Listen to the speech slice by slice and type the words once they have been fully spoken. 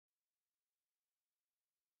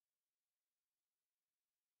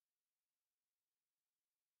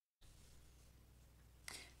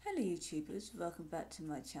Hello YouTubers, welcome back to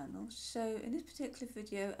my channel. So in this particular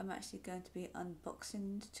video I'm actually going to be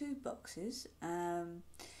unboxing two boxes.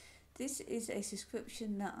 This is a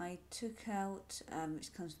subscription that I took out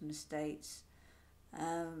which comes from the States.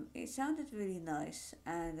 It sounded really nice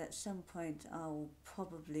and at some point I'll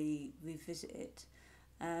probably revisit it.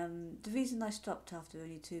 The reason I stopped after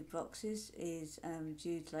only two boxes is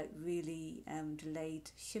due to really delayed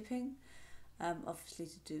shipping, obviously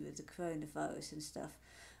to do with the coronavirus and stuff.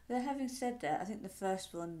 But having said that, I think the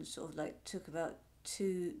first one sort of took about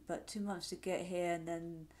two months to get here, and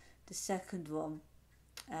then the second one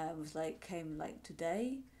was came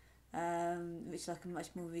today, which is a much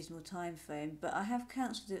more reasonable time frame. But I have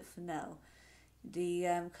cancelled it for now.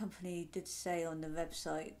 The company did say on the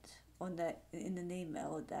website, in an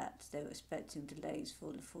email, that they were expecting delays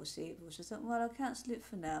for the foreseeable. So I thought, well, I'll cancel it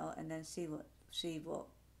for now and then see what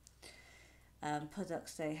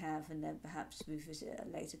products they have, and then perhaps revisit at a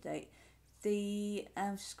later date. The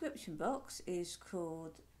subscription box is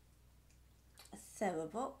called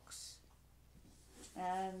Therabox,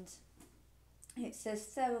 and it says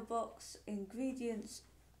Therabox Ingredients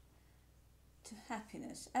to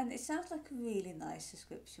Happiness, and it sounds like a really nice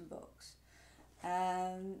subscription box.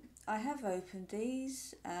 I have opened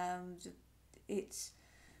these. It's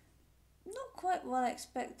not quite what I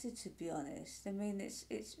expected, to be honest. I mean, it's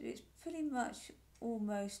pretty much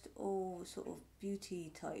almost all sort of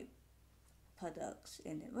beauty type products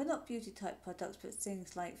in it. Well, not beauty type products, but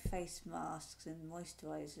things like face masks and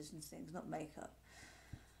moisturizers and things, not makeup.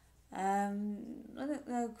 I don't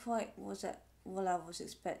know quite what I was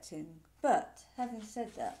expecting, but having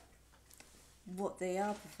said that, what they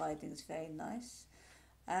are providing is very nice.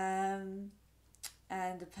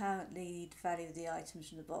 And apparently the value of the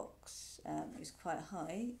items in the box is quite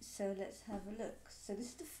high, so let's have a look. So this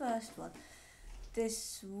is the first one.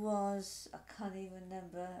 This was, I can't even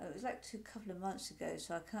remember, it was a couple of months ago,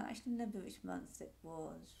 so I can't actually remember which month it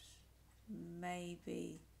was.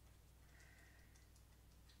 Maybe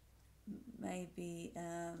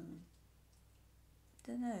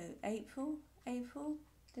don't know, April,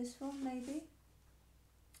 this one maybe.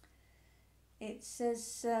 It says,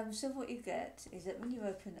 so what you get is that when you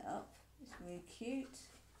open it up, it's really cute.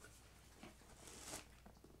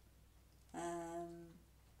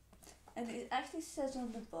 And it actually says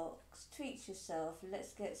on the box, treat yourself,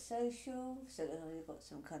 let's get social. So they've got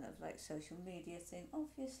some kind of social media thing,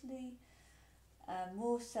 obviously.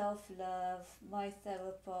 More self-love, my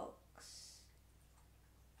Therabox.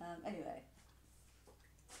 Anyway.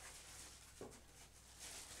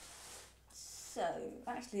 So,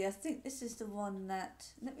 actually, I think this is the one that,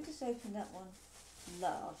 let me just open that one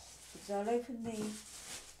last, because I'll open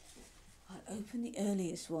the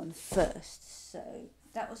earliest one first. So,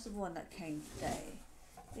 that was the one that came today.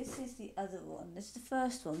 This is the other one. This is the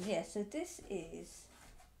first one. Yeah, so this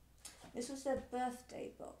was their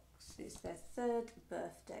birthday box. It's their third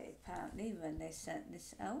birthday, apparently, when they sent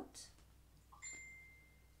this out.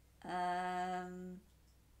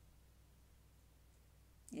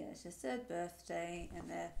 Yeah, it's their third birthday, and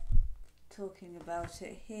they're talking about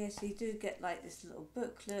it here. So you do get this little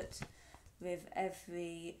booklet with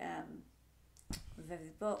every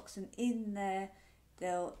box, and in there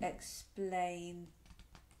they'll explain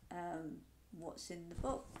what's in the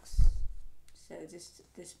box. So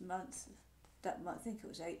this month, that month, I think it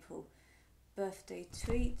was April, birthday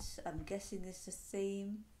treats. I'm guessing this is the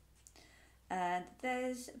theme. And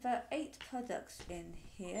there's about 8 products in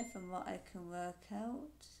here from what I can work out.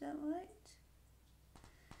 Is that right?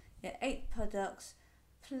 Yeah, 8 products.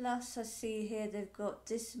 Plus I see here they've got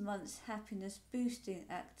this month's happiness boosting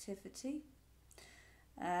activity.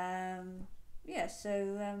 Yeah,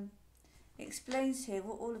 so it explains here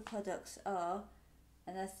what all the products are,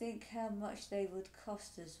 and I think how much they would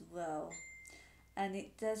cost as well. And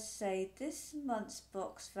it does say this month's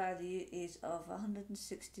box value is of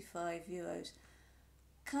 €165.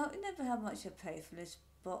 Can't remember how much I paid for this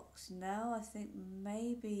box now. I think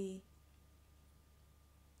maybe,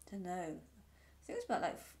 don't know, I think it was about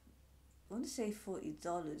I want to say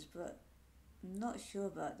 $40, but I'm not sure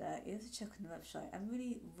about that. You have to check on the website. I'm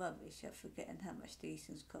really rubbish at forgetting how much these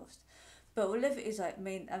things cost. But whatever it is,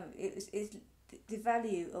 it's the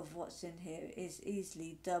value of what's in here is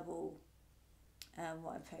easily double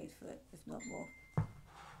what I paid for it, if not more.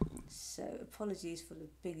 So apologies for the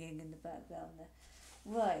binging in the background there.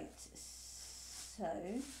 Right,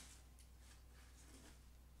 so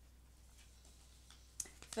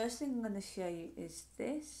first thing I'm going to show you is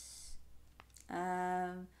this.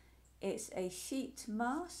 It's a sheet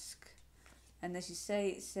mask, and as you say,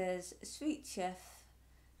 it says Sweet Chef,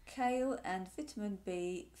 Kale and Vitamin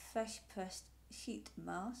B, fresh pressed sheet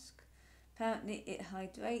mask. Apparently it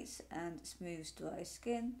hydrates and smooths dry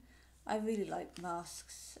skin. I really like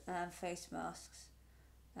masks, face masks.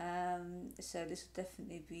 So this will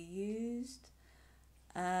definitely be used.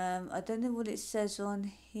 I don't know what it says on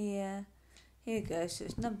here. Here we go. So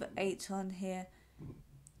it's number 8 on here.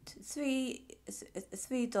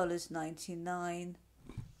 $3.99,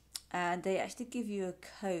 and they actually give you a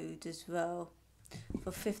code as well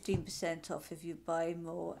for 15% off if you buy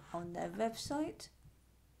more on their website.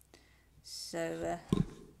 So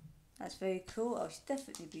that's very cool. I should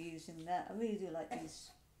definitely be using that. I really do like these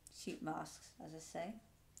sheet masks, as I say.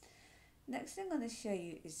 Next thing I'm going to show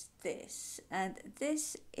you is this, and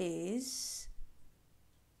this is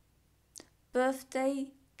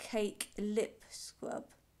birthday cake lip scrub.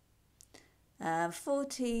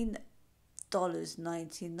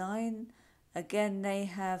 $14.99. Again, they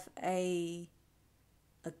have a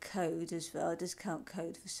code as well, a discount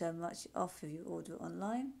code for so much off if you order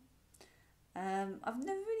online. I've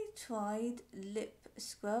never really tried lip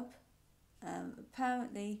scrub.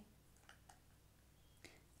 Apparently,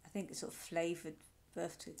 I think it's sort of flavoured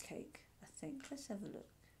birthday cake, I think. Let's have a look.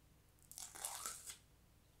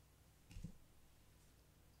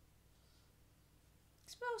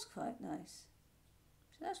 It smells quite nice.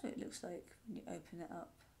 So that's what it looks like when you open it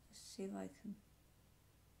up. Let's see if I can.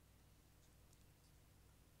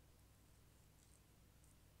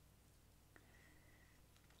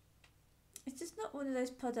 It's just not one of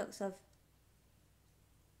those products I've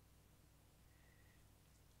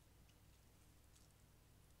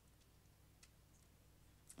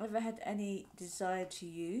ever had any desire to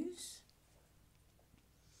use.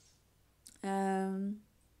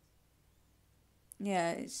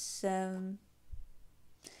 Yeah, it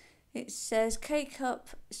says K-Cup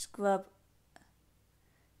Scrub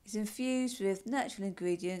is infused with natural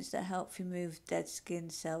ingredients that help remove dead skin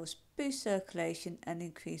cells, boost circulation and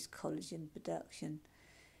increase collagen production.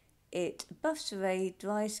 It buffs away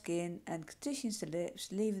dry skin and conditions the lips,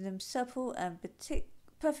 leaving them supple and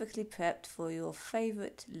perfectly prepped for your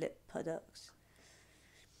favourite lip products.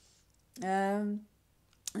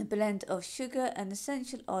 A blend of sugar and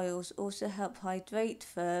essential oils also help hydrate,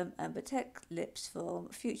 firm and protect lips from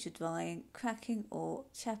future drying, cracking or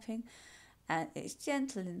chapping, and it's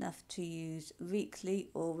gentle enough to use weekly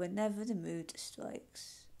or whenever the mood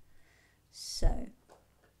strikes. So,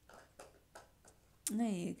 there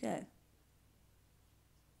you go.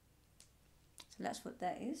 So that's what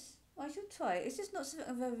that is. Well, I should try it. It's just not something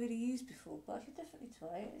I've ever really used before, but I should definitely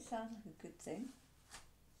try it. It sounds like a good thing.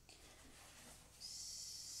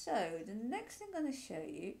 So the next thing I'm going to show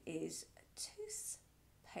you is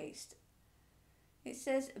toothpaste. It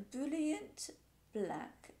says brilliant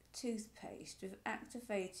black toothpaste with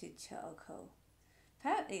activated charcoal.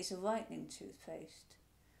 Apparently it's a whitening toothpaste.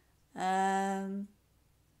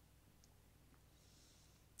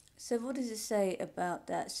 So what does it say about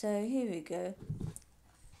that? So here we go.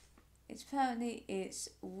 It's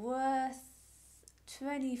worth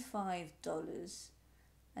 $25.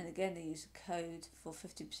 And again, they use a code for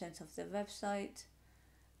 50% off their website.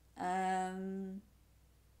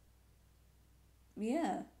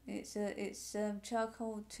 Yeah, it's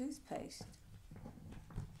charcoal toothpaste.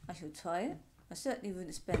 I should try it. I certainly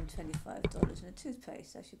wouldn't spend $25 on a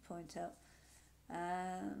toothpaste, I should point out.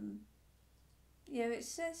 Yeah, it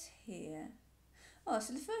says here. Oh,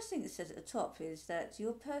 so the first thing it says at the top is that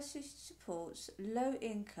your purchase supports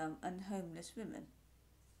low-income and homeless women.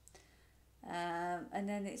 And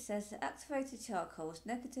then it says activated charcoal's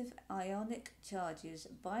negative ionic charges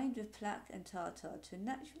bind with plaque and tartar to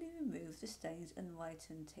naturally remove the stains and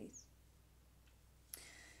whiten teeth.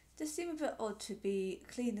 It does seem a bit odd to be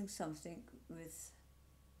cleaning something with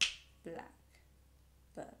black,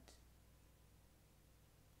 but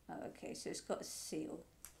oh, okay, so it's got a seal.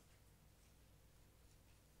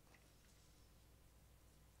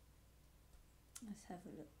 Let's have a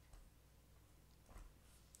look.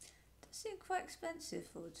 Seem quite expensive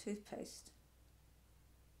for a toothpaste.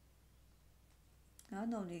 I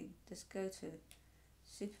normally just go to a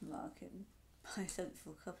supermarket and buy something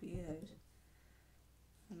for a couple of euros.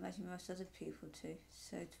 I imagine most other people too.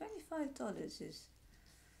 So $25 is,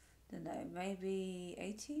 I don't know, maybe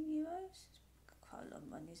 18 euros? Quite a lot of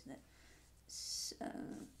money, isn't it? So,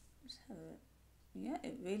 let's have a, yeah,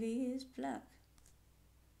 it really is black.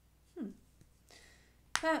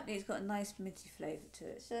 Apparently it's got a nice minty flavour to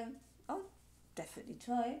it, so I'll definitely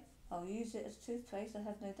try it. I'll use it as toothpaste, I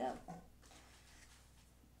have no doubt.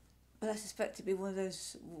 But I suspect to be one of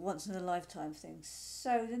those once in a lifetime things.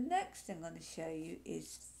 So the next thing I'm going to show you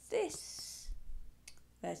is this.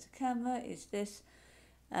 Where's the camera? Is this.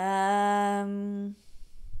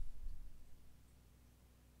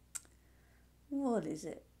 What is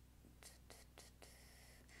it?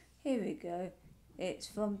 Here we go. It's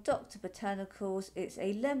from Dr. Botanicals. It's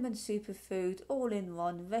a lemon superfood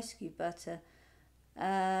all-in-one rescue butter.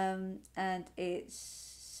 And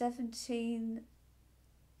it's $17.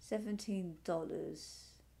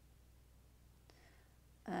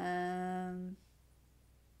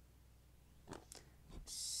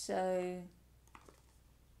 So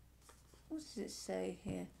what does it say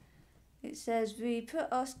here? It says we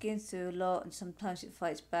put our skin through a lot and sometimes it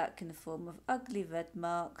fights back in the form of ugly red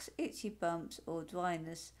marks, itchy bumps or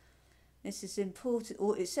dryness. This is imported,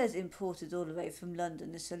 or it says imported all the way from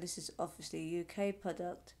London, so this is obviously a UK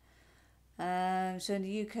product. So in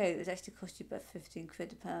the UK it would actually cost you about 15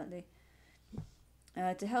 quid apparently.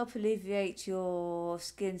 To help alleviate your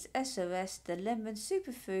skin's SOS, the Lemon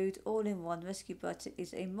Superfood All-in-One Rescue Butter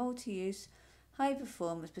is a multi-use,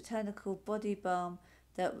 high-performance botanical body balm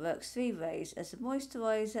that works 3 ways: as a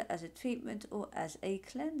moisturiser, as a treatment or as a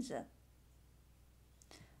cleanser.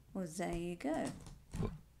 Well, there you go.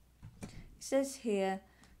 It says here,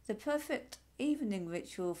 the perfect evening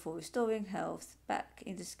ritual for restoring health back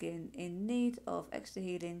in the skin in need of extra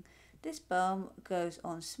healing. This balm goes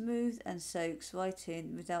on smooth and soaks right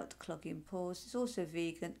in without clogging pores. It's also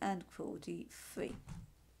vegan and cruelty free.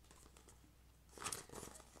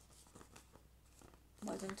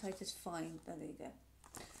 Why don't I just find, there you go.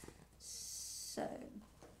 So,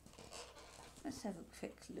 let's have a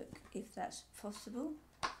quick look if that's possible.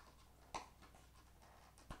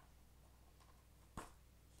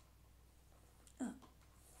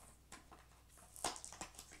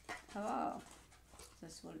 Oh,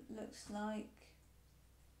 that's what it looks like.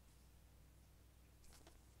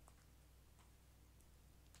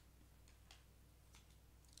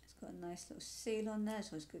 It's got a nice little seal on there.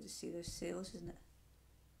 It's always good to see those seals, isn't it?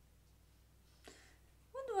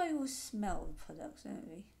 Wonder why we all smell the products, don't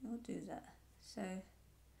we? We'll do that. So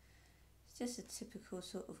it's just a typical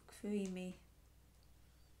sort of creamy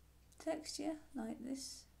texture like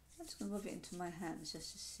this. I'm just going to rub it into my hands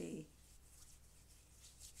just to see.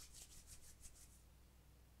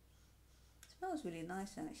 Smells really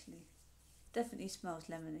nice actually. Definitely smells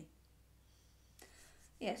lemony.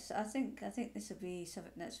 Yes, I think this will be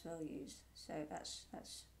something that's well used. So that's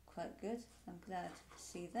quite good. I'm glad to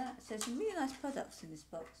see that. So there's some really nice products in this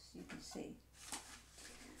box, as you can see.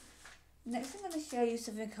 Next I'm going to show you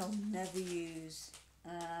something I'll never use.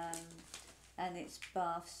 And it's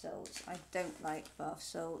bath salts. I don't like bath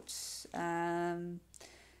salts.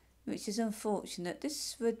 Which is unfortunate.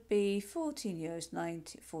 This would be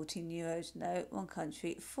 €14.90, no, one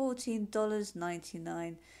country,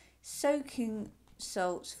 $14.99. Soaking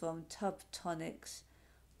salts from Tub Tonics.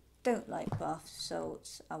 Don't like bath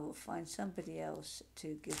salts. I will find somebody else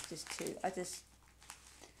to give this to. I just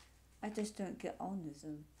don't get on with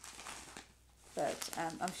them. But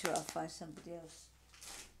I'm sure I'll find somebody else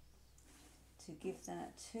to give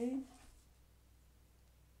that to.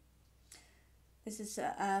 This is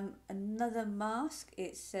another mask.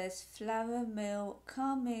 It says Flower Mill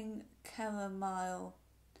Calming Caramel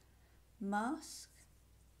Mask.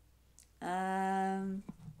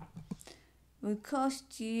 Would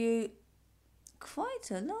cost you quite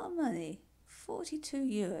a lot of money.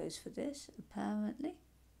 €42 for this, apparently.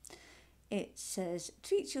 It says,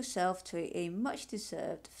 treat yourself to a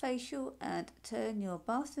much-deserved facial and turn your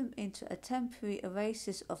bathroom into a temporary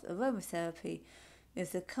oasis of aromatherapy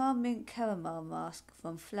with the calming caramel mask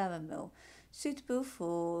from Flower Mill. Suitable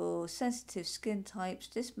for sensitive skin types,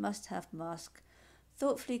 this must-have mask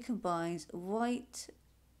thoughtfully combines white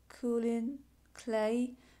cooling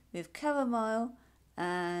clay with caramel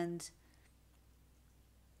and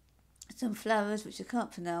some flowers which I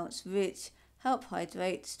can't pronounce, which help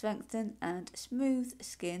hydrate, strengthen and smooth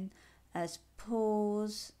skin as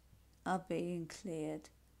pores are being cleared.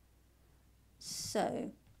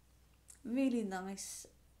 So really nice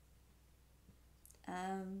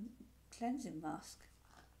cleansing mask.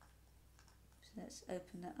 So let's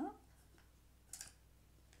open that up.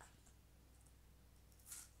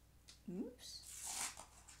 Oops.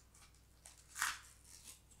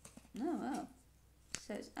 Oh wow.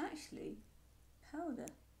 So it's actually powder.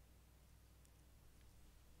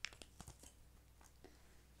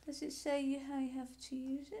 Does it say how you have to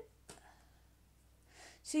use it?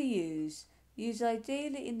 To use. Use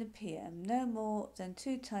ideally in the PM, no more than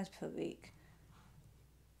 2 times per week.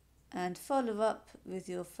 And follow up with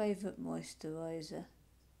your favourite moisturiser.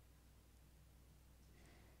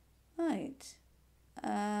 Right.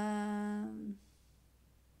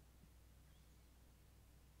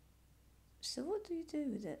 So what do you do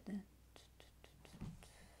with it then?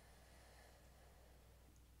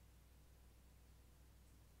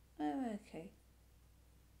 Oh, okay.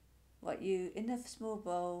 What, you, in a small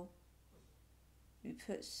bowl, you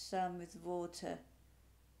put some with water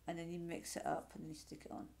and then you mix it up and then you stick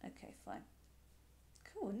it on. Okay, fine.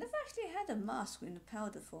 Cool. Never actually had a mask in the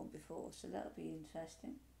powder form before, so that'll be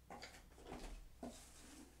interesting.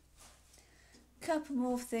 Couple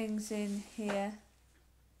more things in here.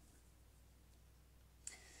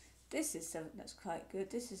 This is something that's quite good.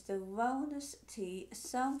 This is the Wellness Tea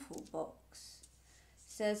Sample Box.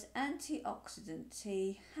 It says antioxidant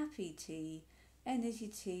tea, happy tea, energy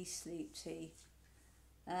tea, sleep tea.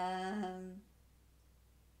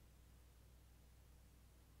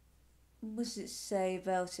 What does it say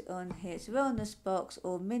about it on here? It's a wellness box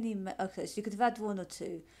or mini. Okay, so you could have had one or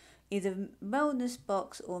two. Either wellness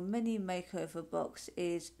box or mini makeover box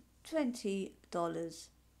is $20.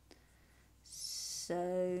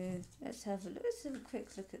 So let's have a look. Let's have a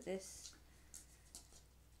quick look at this.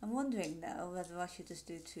 I'm wondering now whether I should just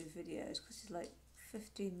do 2 videos because it's like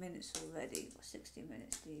 15 minutes already, or 60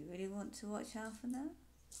 minutes. Do you really want to watch half an hour?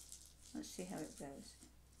 Let's see how it goes.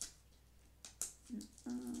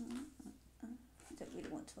 I don't really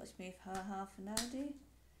want to watch me for half an hour, do you?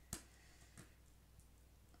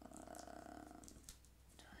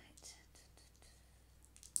 Right.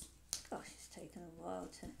 Gosh, it's taken a while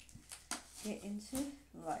to get into.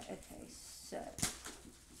 Right, okay, so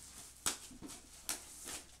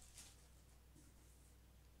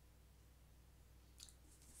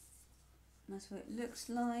that's what it looks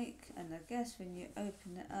like, and I guess when you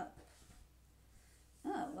open it up,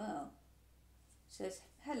 oh well, it says,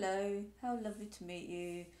 hello, how lovely to meet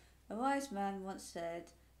you. A wise man once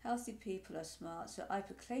said, healthy people are smart, so I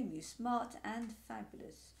proclaim you smart and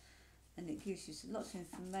fabulous. And it gives you lots of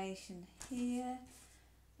information here,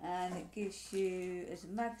 and it gives you, as a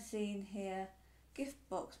magazine here, gift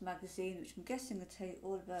box magazine, which I'm guessing will tell you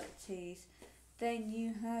all about teas. Then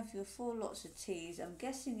you have your 4 lots of teas. I'm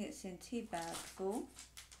guessing it's in tea bag form.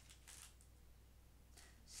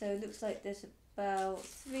 So it looks like there's about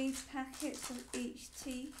 3 packets of each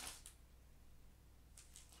tea.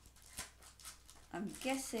 I'm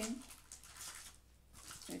guessing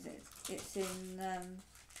it's in,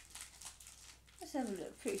 let's have a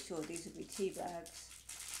look. Pretty sure these will be tea bags.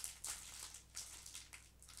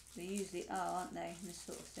 They usually are, aren't they, in this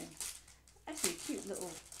sort of thing. Actually, a cute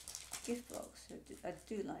little gift box. I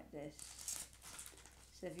do like this.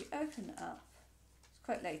 So if you open it up, it's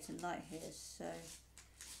quite late at night here, so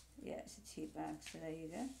yeah, it's a tea bag. So there you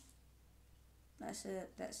go. That's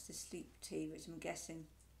the sleep tea, which I'm guessing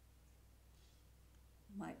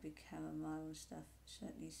might be chamomile and stuff.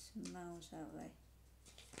 Certainly smells that way.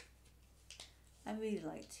 I really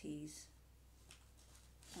like teas.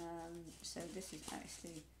 So this is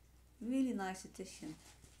actually a really nice addition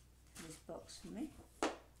to this box for me.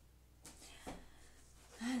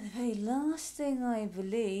 And the very last thing I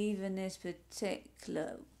believe in this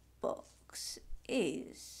particular box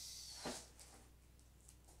is,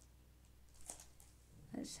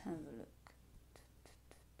 let's have a look.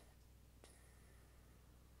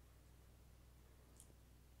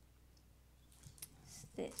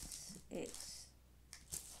 It's,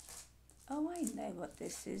 oh, I know what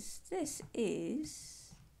this is. Is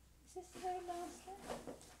this the very last thing?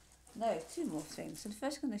 No, 2 more things. So the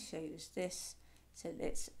first I'm going to show you is this. So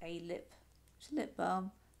it's a lip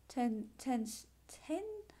balm. $10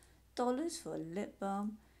 for a lip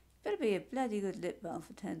balm. Better be a bloody good lip balm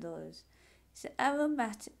for $10. It's an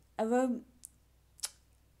aromatic.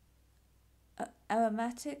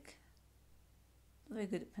 Not very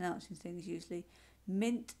good at pronouncing things usually.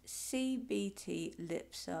 Mint CBT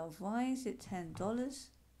lip salve. Why is it $10?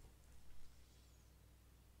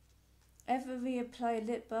 Ever reapply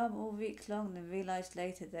lip balm all week long and realise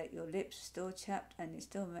later that your lips are still chapped and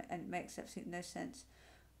it makes absolutely no sense?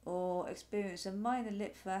 Or experience a minor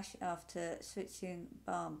lip rash after switching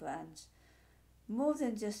balm brands? More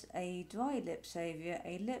than just a dry lip saviour,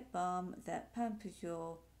 a lip balm that pampers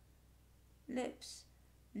your lips,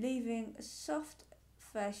 leaving soft,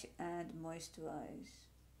 fresh and moisturised.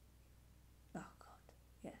 Oh God,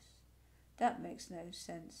 yes. That makes no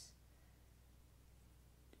sense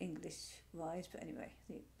English-wise, but anyway, I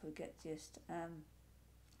think we'll get just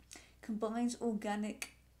combines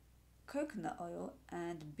organic coconut oil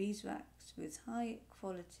and beeswax with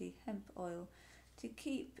high-quality hemp oil to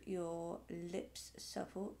keep your lips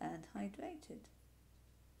supple and hydrated.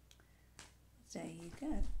 There you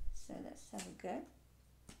go. So let's have a go.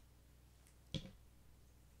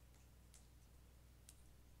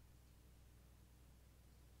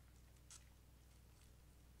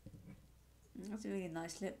 That's a really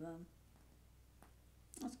nice lip balm.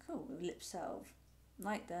 That's cool, with lip salve.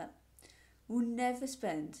 Like that. will never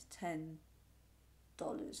spend $10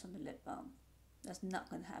 on a lip balm. That's not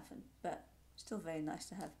going to happen, but still very nice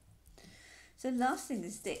to have. So last thing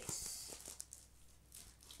is this,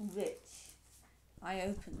 which I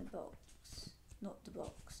opened the box, not the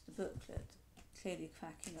box, the booklet, clearly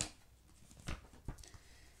cracking up.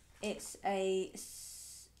 It's a,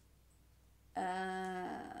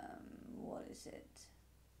 what is it?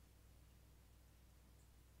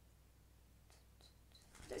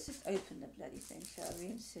 Let's just open the bloody thing, shall we,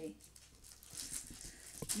 and see.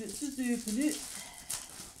 Let's just open it.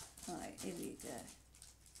 Right, here we go.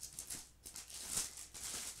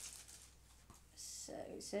 So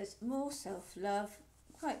it says more self-love,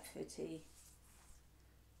 quite pretty.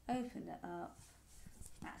 Open it up.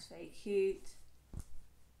 That's very cute.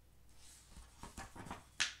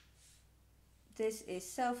 This is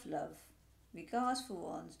self-love. Regards for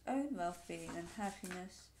one's own well-being and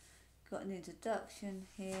happiness. Got an introduction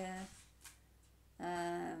here.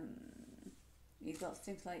 You've got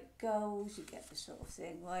things like goals, you get the sort of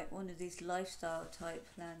thing, right? One of these lifestyle type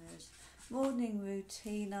planners. Morning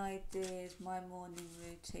routine ideas, my morning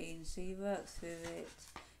routine, so you work through it.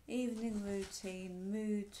 Evening routine,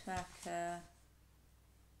 mood tracker,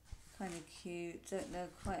 kind of cute, don't know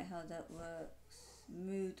quite how that works.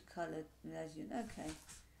 Mood coloured, as you know, okay.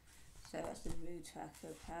 So that's the mood tracker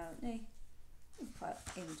apparently. Quite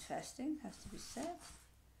interesting, has to be said.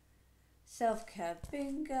 Self-care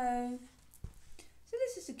bingo. So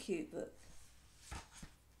this is a cute book.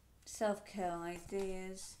 Self-care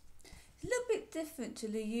ideas. It's a little bit different to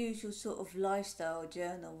the usual sort of lifestyle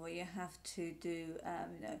journal where you have to do,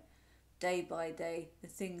 you know, day by day the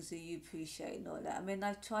things that you appreciate and all that. I mean,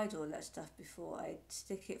 I've tried all that stuff before. I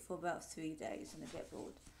stick it for about 3 days and I get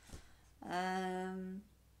bored.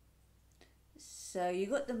 So you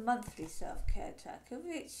got the monthly self-care tracker,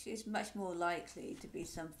 which is much more likely to be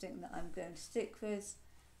something that I'm going to stick with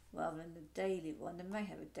rather than the daily one. They may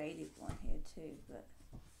have a daily one here too, but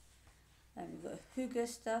you've got Hygge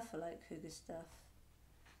stuff. I like Hygge stuff.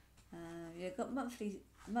 You've got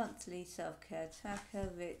monthly self-care tracker,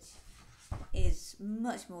 which is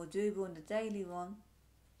much more doable than the daily one.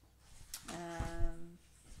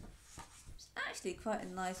 It's actually quite a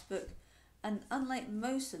nice book. And unlike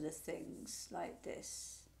most of the things like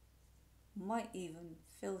this, might even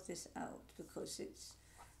fill this out because it's,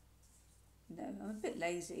 you know, I'm a bit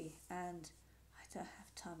lazy and I don't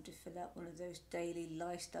have time to fill out one of those daily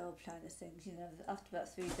lifestyle planner things. You know, after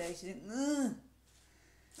about 3 days you think, ugh.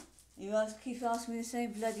 Keep asking me the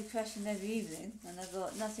same bloody question every evening and I've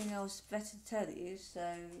got nothing else better to tell you, so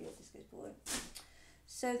yeah, this gets boring.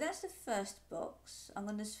 So that's the first box. I'm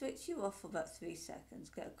going to switch you off for about 3 seconds,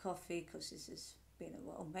 get a coffee because this has been a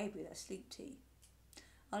while. Maybe that's sleep tea.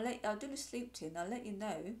 I'll do the sleep tea and I'll let you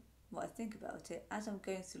know what I think about it as I'm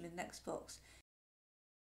going through the next box.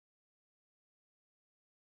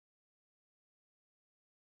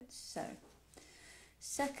 So,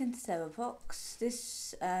 second Therabox.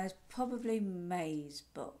 This is probably May's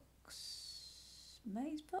box.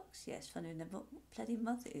 May's box? Yes, funny enough, what bloody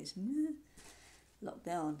month it is.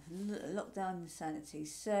 Lockdown insanity.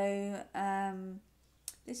 So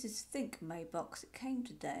this is Think May box. It came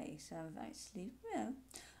today, so I've actually, you know,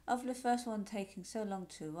 after the first one taking so long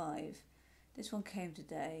to arrive, this one came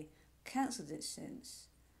today. Cancelled it since.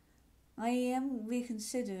 I am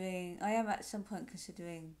at some point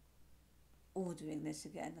considering ordering this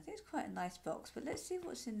again. I think it's quite a nice box, but let's see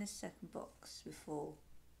what's in this second box before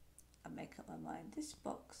I make up my mind. This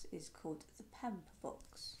box is called the Pamper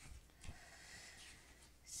box.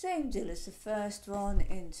 Same deal as the first one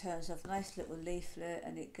in terms of nice little leaflet,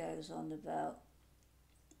 and it goes on about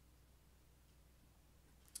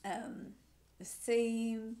the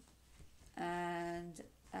theme and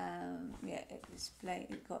yeah, it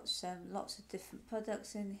got lots of different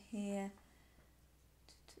products in here.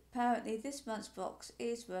 Apparently this month's box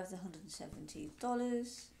is worth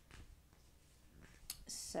 $170.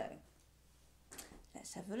 So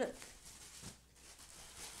let's have a look.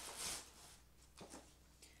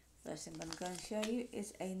 First thing I'm going to show you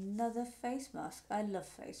is another face mask. I love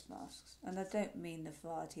face masks, and I don't mean the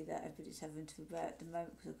variety that everybody's having to wear at the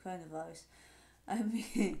moment because of coronavirus. I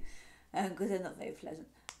mean, because they're not very pleasant.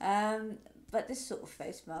 But this sort of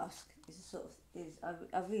face mask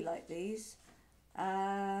I really like these.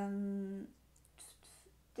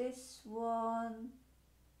 This one,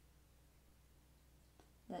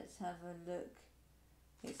 let's have a look.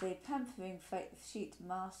 It's a pampering sheet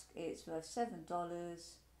mask. It's worth $7.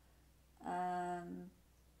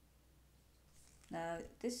 Now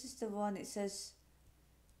this is the one. It says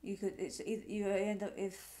you end up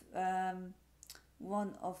with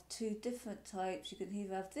one of 2 different types. You can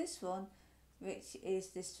either have this one, which is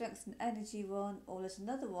the strength and energy one, or there's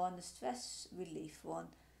another one, the stress relief one.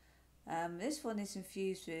 This one is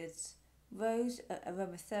infused with rose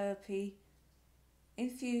aromatherapy,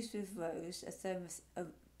 infused with rose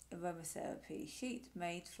aromatherapy sheet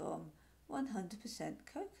made from 100%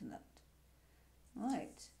 coconut.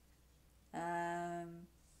 Right.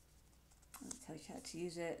 It tells you how to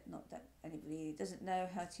use it. Not that anybody doesn't know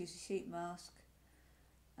how to use a sheet mask.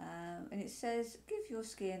 And it says, give your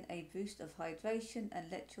skin a boost of hydration and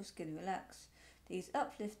let your skin relax. These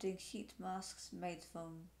uplifting sheet masks made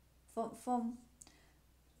from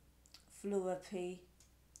Flora P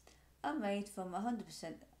are made from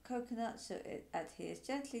 100% coconut, so it adheres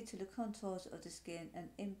gently to the contours of the skin and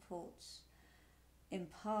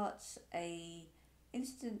imparts a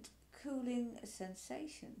instant cooling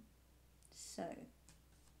sensation. So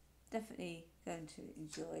definitely going to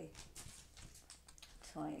enjoy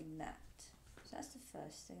trying that. So that's the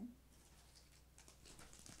first thing.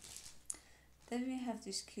 Then we have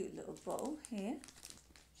this cute little bottle here,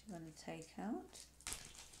 which I'm going to take out.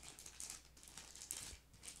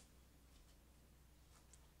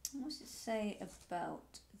 What's it say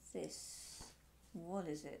about this? What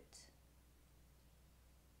is it?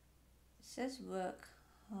 It says work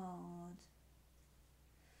hard.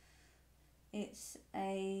 It's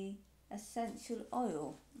a essential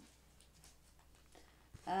oil,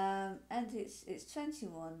 and it's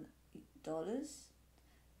 $21,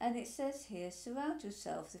 and it says here, surround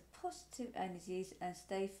yourself with positive energies and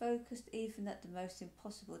stay focused even at the most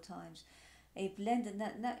impossible times. A blend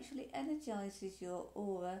that naturally energizes your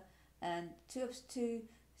aura and to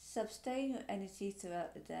sustain your energy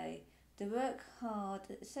throughout the day. The Work Hard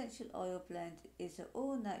Essential Oil Blend is an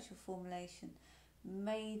all-natural formulation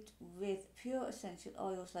made with pure essential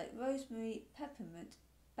oils like rosemary, peppermint,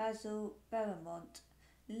 basil, bergamot,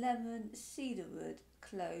 lemon, cedarwood,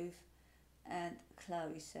 clove and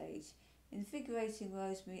clary sage. Invigorating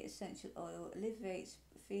rosemary essential oil alleviates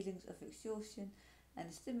feelings of exhaustion,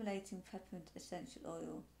 and stimulating peppermint essential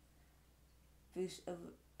oil boosts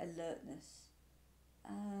alertness.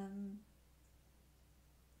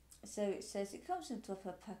 So it says it comes in top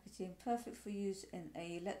of packaging, perfect for use in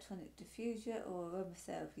a electronic diffuser or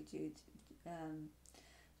aromatherapy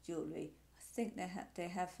jewellery. I think they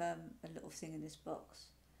have a little thing in this box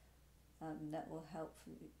that will help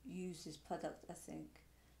use this product, I think.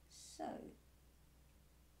 So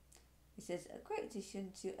it says a great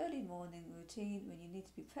addition to your early morning routine when you need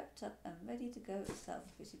to be prepped up and ready to go at the start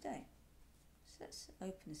of a busy day. So let's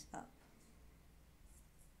open this up.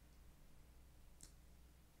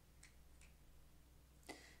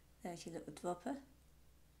 There's your little dropper.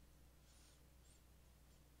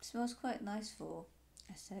 Smells quite nice for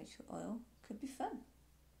essential oil. Could be fun.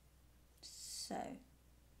 So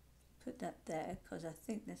put that there because I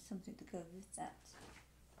think there's something to go with that,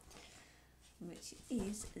 which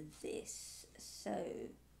is this. So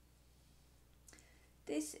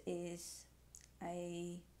this is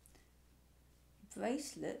a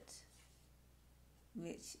bracelet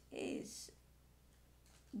which is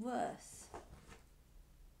worth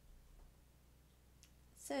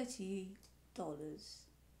 $30,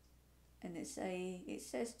 and it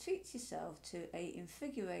says treat yourself to a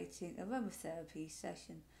invigorating aromatherapy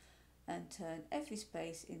session and turn every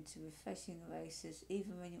space into refreshing oasis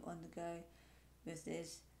even when you're on the go with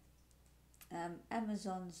this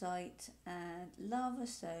Amazonite and lava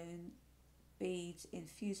stone beads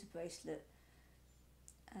infuser bracelet.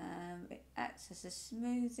 It acts as a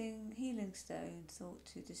smoothing healing stone thought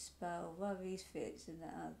to dispel worries, fears and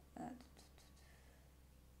that.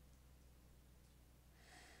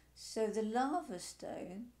 So the lava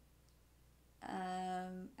stone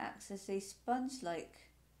acts as a sponge-like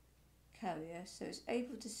carrier, so it's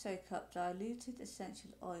able to soak up diluted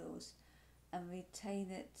essential oils and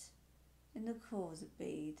retain it in the core of the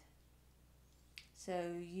bead.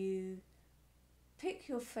 So you pick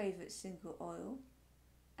your favourite single oil,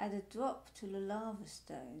 add a drop to the lava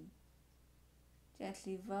stone,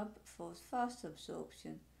 gently rub for faster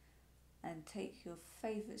absorption, and take your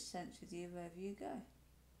favourite scent with you wherever you go.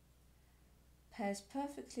 Pairs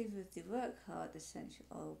perfectly with the Work Hard Essential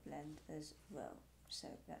Oil Blend as well. So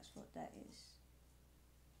that's what that is.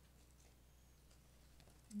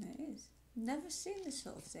 And there it is. Never seen this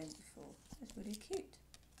sort of thing before. That's really cute.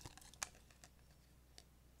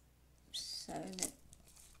 So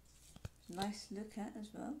nice to look at as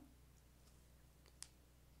well.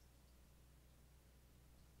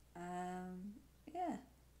 Yeah.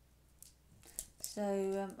 So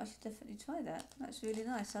I should definitely try that. That's really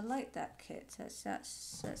nice. I like that kit.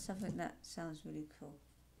 That's something that sounds really cool.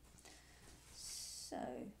 So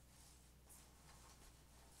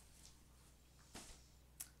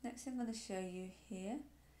Next thing I'm going to show you here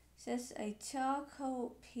says a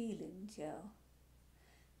charcoal peeling gel.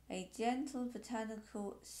 A gentle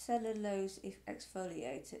botanical cellulose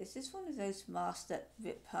exfoliator. Is this one of those masks that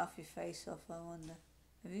rip half your face off, I wonder?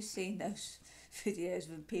 Have you seen those videos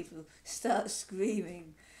when people start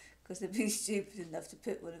screaming because they've been stupid enough to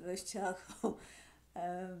put one of those charcoal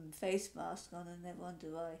face masks on and they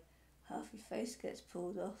wonder why half your face gets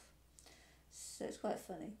pulled off? So it's quite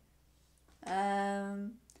funny.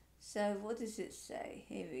 So what does it say?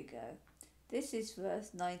 Here we go. This is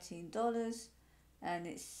worth $19 and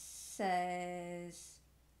it says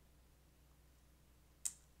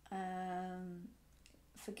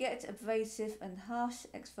forget abrasive and harsh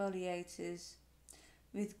exfoliators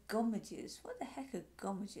with gommages. What the heck are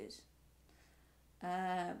gommages?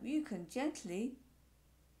 You can gently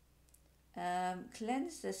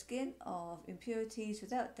cleanse the skin of impurities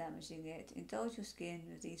without damaging it. Indulge your skin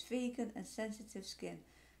with these vegan and sensitive skin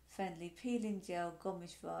friendly peeling gel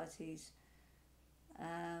gommage varieties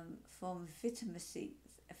from Vitamasks.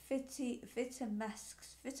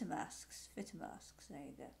 There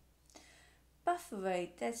you go. Buff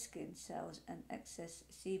away dead skin cells and excess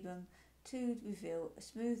sebum to reveal a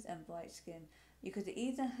smooth and bright skin. You could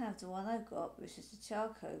either have the one I've got, which is the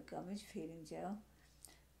charcoal gummage peeling gel,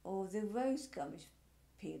 or the rose gummage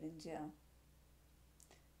peeling gel.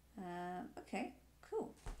 Okay,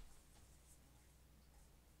 cool.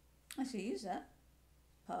 I should use that,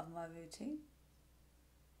 part of my routine.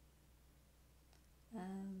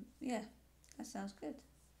 Yeah, that sounds good.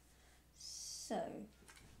 So,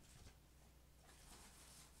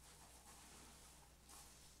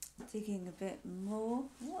 digging a bit more.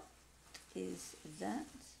 What is that?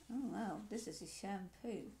 Oh wow, this is a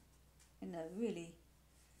shampoo. Really.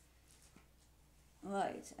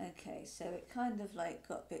 Right, okay, so it kind of like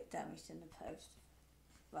got a bit damaged in the post.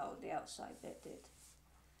 Well, the outside bit did.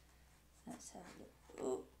 Let's have a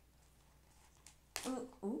look.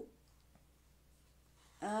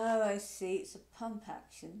 Oh, I see. It's a pump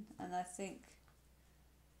action, and I think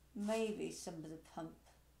maybe some of the pump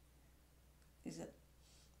is a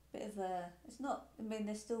bit of a. It's not. I mean,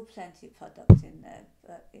 there's still plenty of product in there,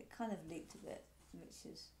 but it kind of leaked a bit, which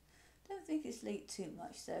is. I don't think it's leaked too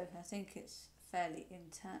much, though. I think it's fairly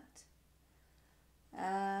intact.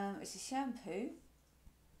 It's a shampoo.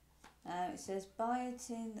 It says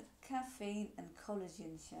biotin, caffeine and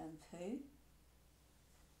collagen shampoo.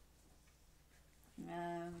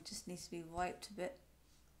 Just needs to be wiped a bit.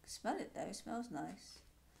 Smell it though, it smells nice.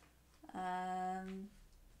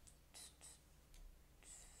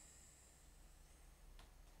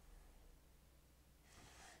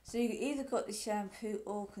 So you either got the shampoo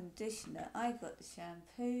or conditioner. I got the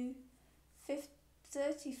shampoo.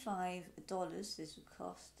 $35 this would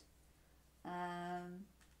cost.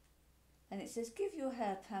 And it says give your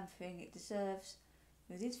hair pampering it deserves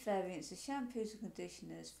with its variants of shampoos and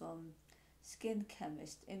conditioners from Skin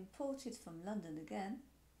Chemist, imported from London again.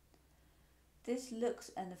 This looks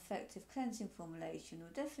and effective cleansing formulation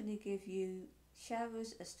will definitely give your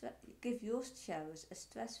showers a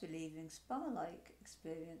stress relieving spa-like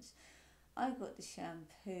experience. I got the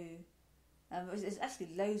shampoo. There's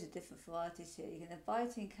actually loads of different varieties here. You can have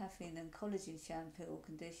biotin, caffeine and collagen shampoo or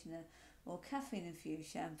conditioner, or caffeine infused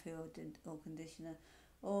shampoo or conditioner,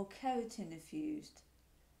 or keratin infused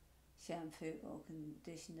shampoo or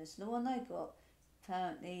conditioner. So the one I got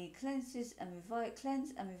apparently cleanse and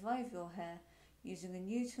revive your hair using a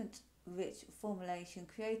nutrient-rich formulation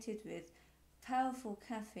created with powerful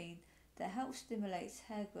caffeine that helps stimulate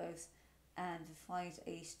hair growth and provides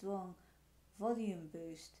a strong volume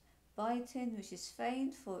boost. Biotin, which is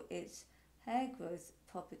famed for its hair growth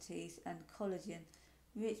properties, and collagen,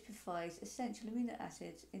 which provides essential amino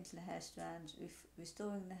acids into the hair strands,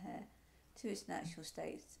 restoring the hair to its natural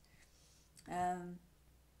state.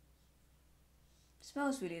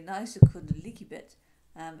 Smells really nice according to the leaky bit.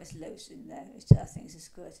 There's loads in there. I think it's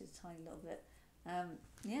squirted a tiny little bit.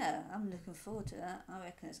 Yeah, I'm looking forward to that. I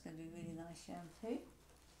reckon it's going to be a really nice shampoo.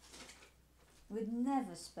 We'd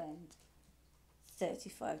never spend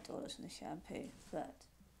 $35 on a shampoo, but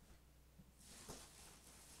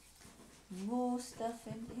more stuff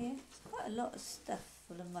in here. It's quite a lot of stuff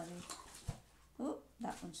for the money. Oh,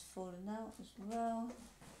 that one's fallen out as well.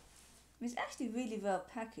 It's actually really well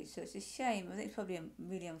packaged, so it's a shame. I think it's probably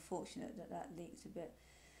really unfortunate that leaked a bit.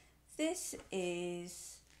 This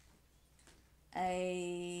is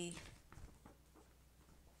a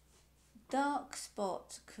dark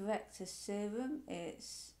spot corrector serum.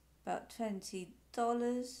 It's about $20.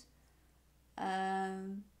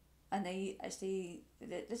 And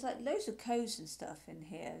there's like loads of codes and stuff in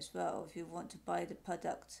here as well if you want to buy the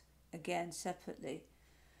product again separately.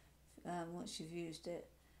 once you've used it.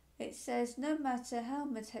 It says, no matter how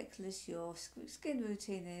meticulous your skin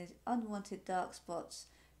routine is, unwanted dark spots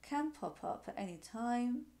can pop up at any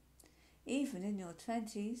time, even in your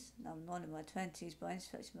 20s. I'm not in my 20s by any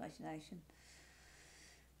stretch of imagination.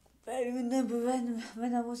 But I remember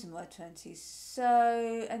when I was in my 20s.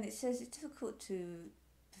 So, and it says it's difficult to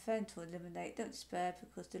prevent or eliminate. Don't despair,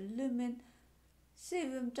 because the Lumin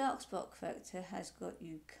Serum Dark Spot Corrector has got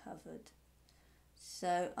you covered.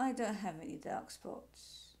 So I don't have any dark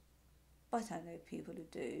spots, but I know people who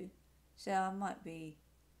do. So I might be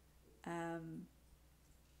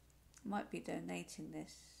donating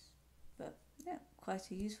this. But yeah,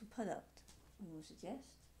 quite a useful product, I would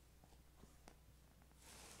suggest.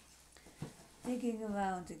 Digging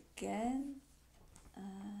around again. I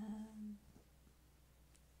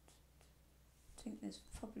think there's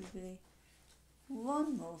probably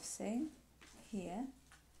one more thing here.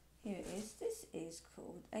 Here it is. This is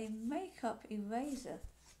called a makeup eraser.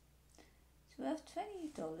 It's worth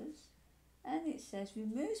 $20, and it says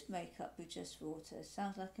removes makeup with just water.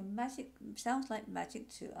 Sounds like magic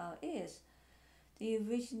to our ears. The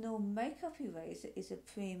original makeup eraser is a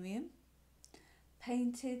premium,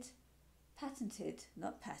 patented,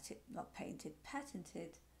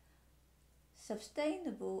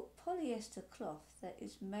 sustainable polyester cloth that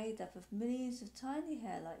is made up of millions of tiny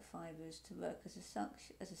hair-like fibres to work as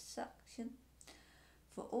a suction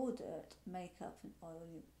for all dirt, makeup and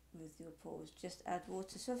oil with your pores. Just add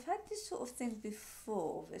water. So I've had this sort of thing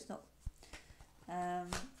before, but it's not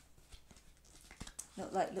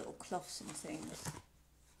like little cloths and things,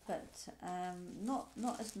 but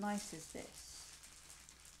not as nice as this.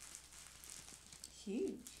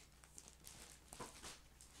 Huge.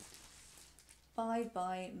 Bye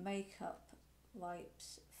bye makeup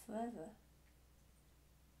wipes forever.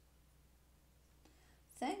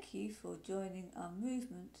 Thank you for joining our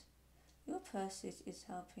movement. Your purchase is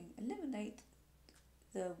helping eliminate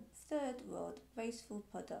the third most wasteful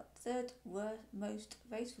product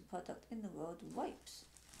in the world, wipes.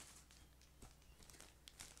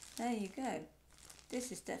 There you go.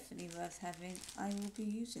 This is definitely worth having. I will be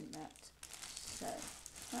using that. So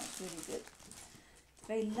that's really good.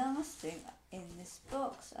 Very last thing in this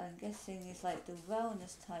box, I'm guessing, is like the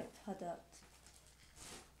wellness type product,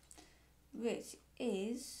 which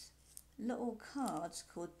is little cards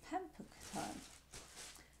called Pamper Time.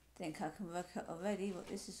 Think I can work out already what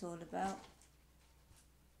this is all about.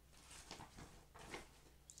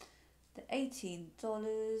 The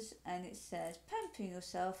 $18, and it says pampering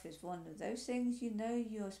yourself is one of those things you know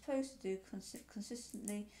you're supposed to do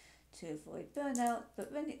consistently to avoid burnout,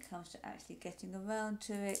 but when it comes to actually getting around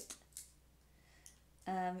to it,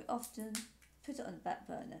 we often put it on the back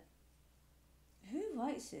burner. Who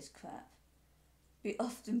writes this crap? We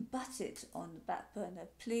often butt it on the back burner.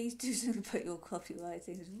 Please do something about your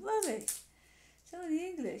copywriting. It's rubbish. Some of the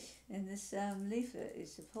English in this leaflet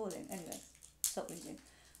is appalling. Anyway, stop reading.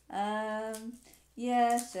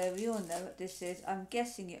 Yeah, so we all know what this is. I'm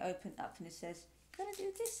guessing you open up and it says, gonna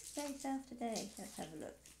do this today. Let's have a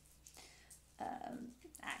look.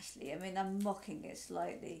 Actually, I mean, I'm mocking it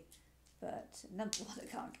slightly, but number one, I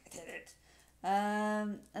can't get it.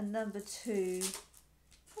 And number two,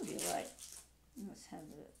 probably right. Let's have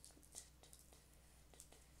a look.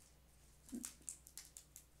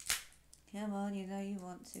 Come on, you know you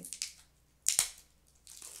want to.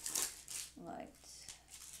 Right.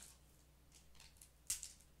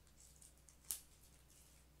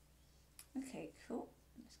 Okay, cool.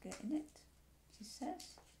 Let's get in it, she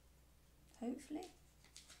says. Hopefully.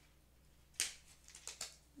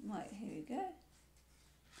 Right, here we go.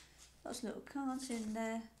 Lots of little cards in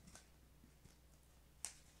there.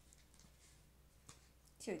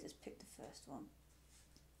 Shall we just pick the first one?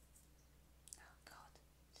 Oh God,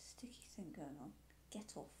 sticky thing going on.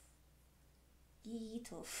 Get off.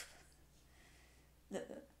 Get off. Look,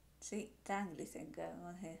 see, dangly thing going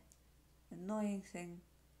on here. Annoying thing.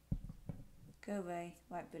 Go away.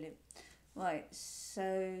 Right, brilliant. Right,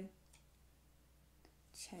 so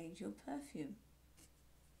change your perfume.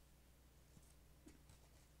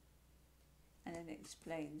 And then it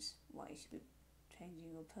explains why you should be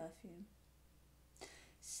changing your perfume.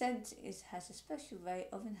 Scent has a special way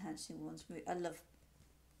of enhancing one's mood. I love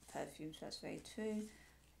perfumes, that's very true.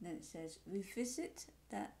 And then it says, revisit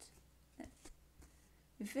that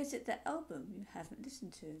album you haven't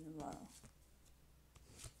listened to in a while.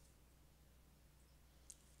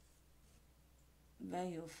 Wear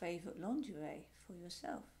your favourite lingerie for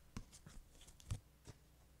yourself.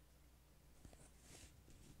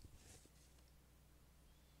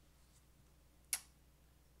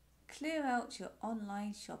 Clear out your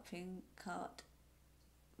online shopping cart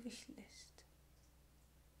wish list.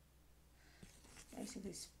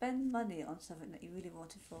 Basically, spend money on something that you really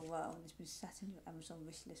wanted for a while and it's been sat in your Amazon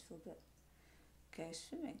wish list for a bit. Go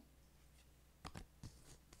swimming.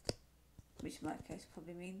 Which in my case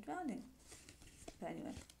probably mean drowning. But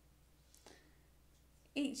anyway.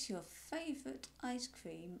 Eat your favourite ice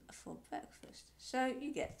cream for breakfast. So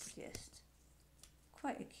you get the gist.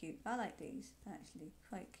 Quite a cute, I like these actually,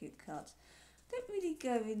 quite cute cards. Don't really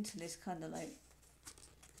go into this kind of like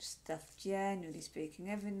stuff generally speaking.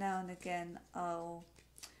 Every now and again I'll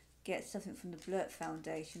get something from the Blurt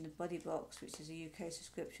Foundation, the Body Box, which is a UK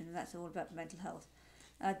subscription, and that's all about mental health.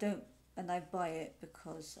 And I buy it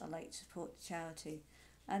because I like to support the charity,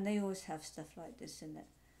 and they always have stuff like this in it.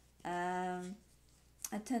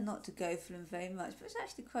 I tend not to go for them very much, but it's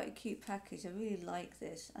actually quite a cute package. I really like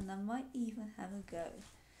this, and I might even have a go.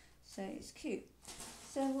 So it's cute.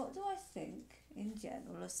 So what do I think in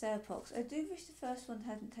general of Therabox? I do wish the first one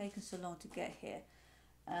hadn't taken so long to get here.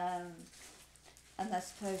 And I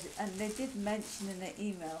suppose, and they did mention in their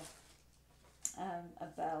email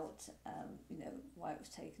about why it was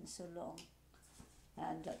taking so long,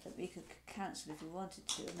 and that we could cancel if we wanted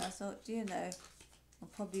to. And I thought, I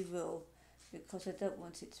probably will, because I don't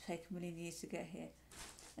want it to take a million years to get here.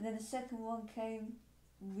 And then the second one came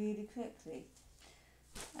really quickly.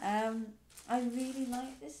 I really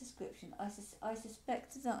like this subscription. I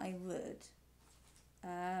suspected that I would,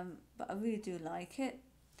 but I really do like it.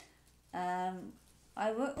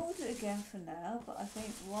 I won't order it again for now, but I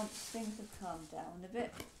think once things have calmed down a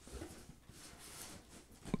bit,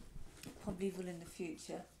 probably will in the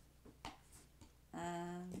future.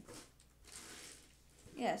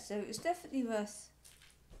 So it's definitely worth.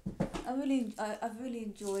 I've really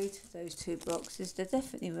enjoyed those two boxes. They're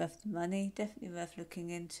definitely worth the money. Definitely worth looking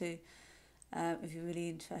into if you're really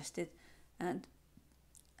interested. And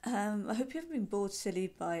I hope you haven't been bored silly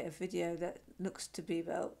by a video that looks to be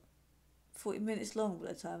about 40 minutes long by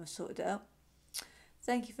the time I've sorted it out.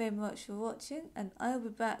 Thank you very much for watching, and I'll be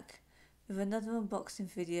back with another unboxing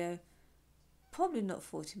video. Probably not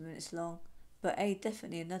 40 minutes long, but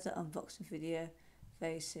definitely another unboxing video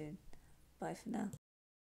very soon. Bye for now.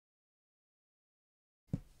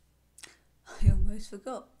 I almost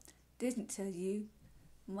forgot. Didn't tell you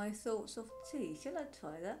my thoughts of tea. Shall I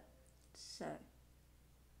try that? So.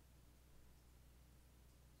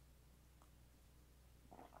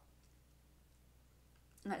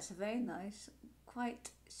 That's a very nice,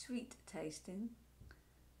 quite sweet tasting.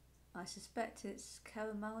 I suspect it's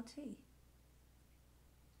caramel tea.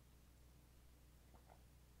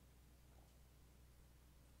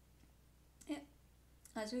 Yeah,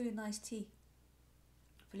 that's really nice tea.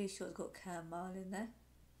 Pretty sure it's got caramel in there.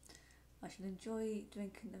 I shall enjoy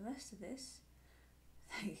drinking the rest of this.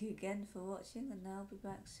 Thank you again for watching, and I'll be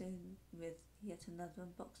back soon with yet another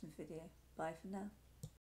unboxing video. Bye for now.